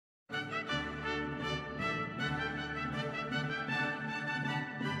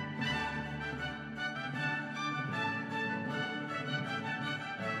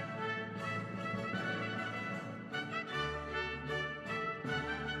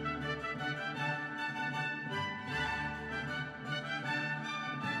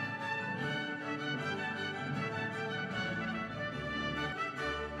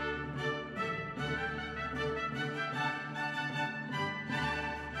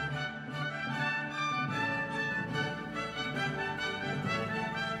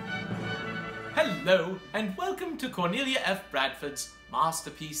Hello and welcome to Cornelia F. Bradford's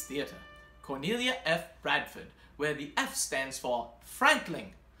Masterpiece Theatre. Cornelia F. Bradford, where the F stands for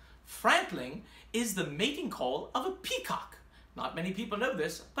Frankling. Frankling is the mating call of a peacock. Not many people know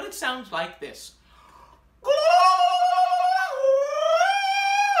this, but it sounds like this.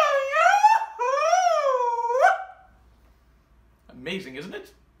 Amazing, isn't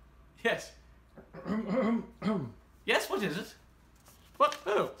it? Yes. Yes, what is it? What?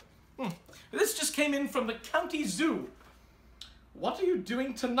 Oh. This just came in from the county zoo. What are you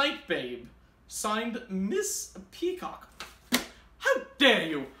doing tonight, babe? Signed, Miss Peacock. How dare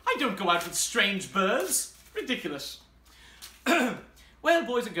you? I don't go out with strange birds. Ridiculous. Well,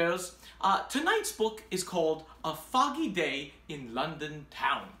 boys and girls, tonight's book is called A Foggy Day in London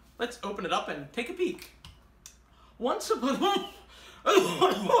Town. Let's open it up and take a peek. Once upon...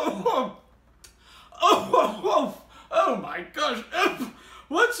 Oh my gosh!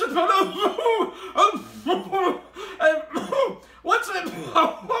 Once upon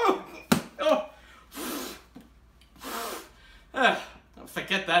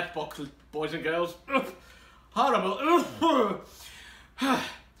forget that book, boys and girls. Horrible.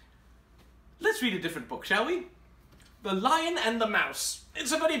 Let's read a different book, shall we? The Lion and the Mouse.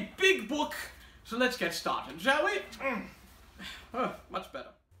 It's a very big book, so let's get started, shall we? Much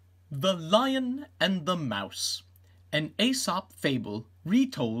better. The Lion and the Mouse, an Aesop fable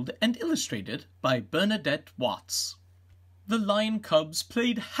retold and illustrated by Bernadette Watts. The lion cubs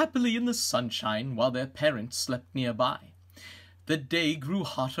played happily in the sunshine while their parents slept nearby. The day grew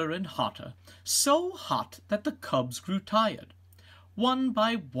hotter and hotter, so hot that the cubs grew tired. One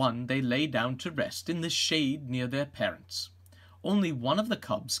by one they lay down to rest in the shade near their parents. Only one of the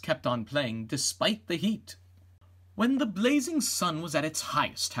cubs kept on playing despite the heat. When the blazing sun was at its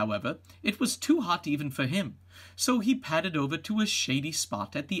highest, however, it was too hot even for him, so he padded over to a shady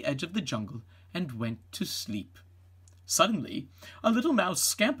spot at the edge of the jungle and went to sleep. Suddenly, a little mouse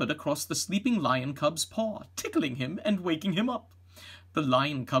scampered across the sleeping lion cub's paw, tickling him and waking him up. The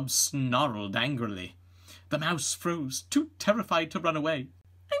lion cub snarled angrily. The mouse froze, too terrified to run away.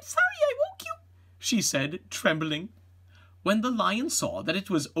 "I'm sorry I woke you," she said, trembling. When the lion saw that it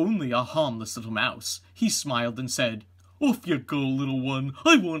was only a harmless little mouse, he smiled and said, "Off you go, little one.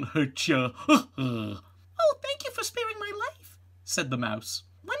 I won't hurt you." "Oh, thank you for sparing my life," said the mouse.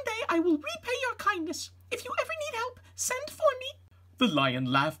 "One day I will repay your kindness. If you ever need help, send for me." The lion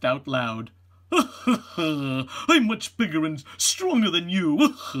laughed out loud. "I'm much bigger and stronger than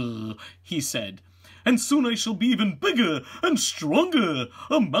you," he said. "And soon I shall be even bigger and stronger.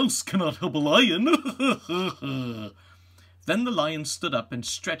 A mouse cannot help a lion." Then the lion stood up and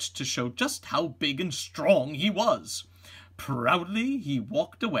stretched to show just how big and strong he was. Proudly he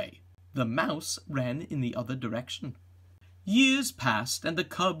walked away. The mouse ran in the other direction. Years passed, and the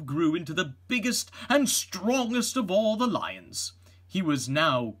cub grew into the biggest and strongest of all the lions. He was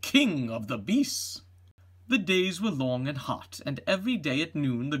now king of the beasts. The days were long and hot, and every day at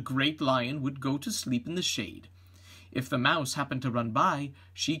noon the great lion would go to sleep in the shade. If the mouse happened to run by,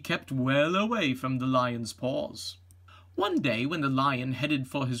 she kept well away from the lion's paws. One day, when the lion headed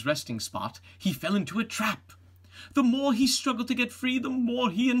for his resting spot, he fell into a trap. The more he struggled to get free, the more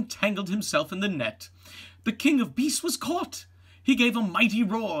he entangled himself in the net. The king of beasts was caught. He gave a mighty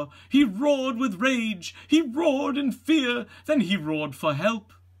roar. He roared with rage. He roared in fear. Then he roared for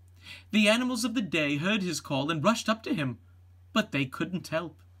help. The animals of the day heard his call and rushed up to him, but they couldn't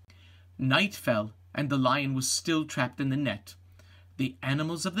help. Night fell, and the lion was still trapped in the net. The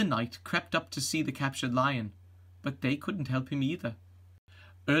animals of the night crept up to see the captured lion, but they couldn't help him either.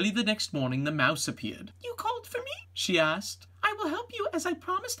 Early the next morning the mouse appeared. "You called for me?" she asked. "I will help you as I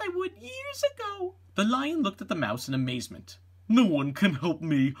promised I would years ago." The lion looked at the mouse in amazement. "No one can help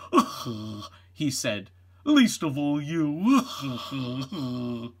me," he said. "Least of all you."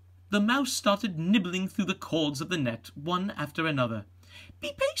 The mouse started nibbling through the cords of the net, one after another.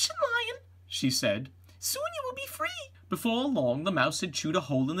 "Be patient, lion," she said. "Soon you will be free." Before long the mouse had chewed a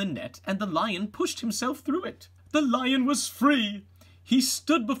hole in the net, and the lion pushed himself through it. The lion was free. He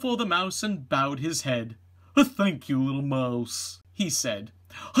stood before the mouse and bowed his head. "Thank you, little mouse," he said.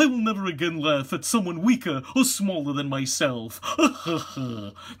 "I will never again laugh at someone weaker or smaller than myself.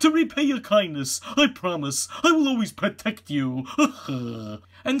 To repay your kindness, I promise I will always protect you."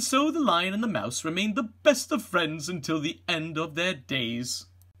 And so the lion and the mouse remained the best of friends until the end of their days.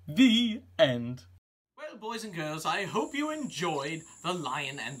 The end. Well, boys and girls, I hope you enjoyed The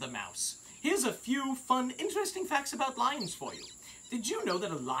Lion and the Mouse. Here's a few fun, interesting facts about lions for you. Did you know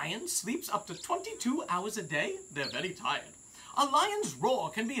that a lion sleeps up to 22 hours a day? They're very tired. A lion's roar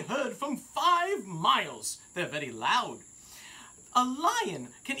can be heard from 5 miles. They're very loud. A lion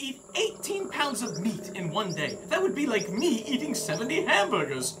can eat 18 pounds of meat in one day. That would be like me eating 70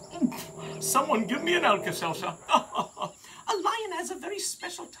 hamburgers. Someone give me an Alka-Seltzer. A lion has a very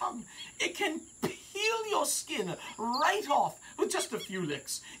special tongue. It can peel your skin right off with just a few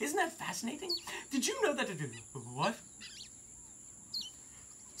licks. Isn't that fascinating? Did you know that it... What?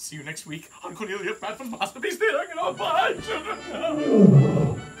 See you next week on Cornelia Bradford's Masterpiece Theater. Bye, children.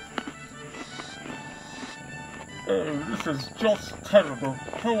 Oh, this is just terrible.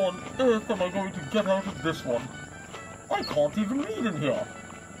 How on earth am I going to get out of this one? I can't even read in here.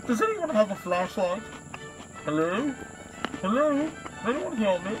 Does anyone have a flashlight? Hello? Hello? Anyone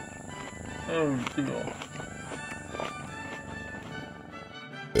hear me? Oh dear.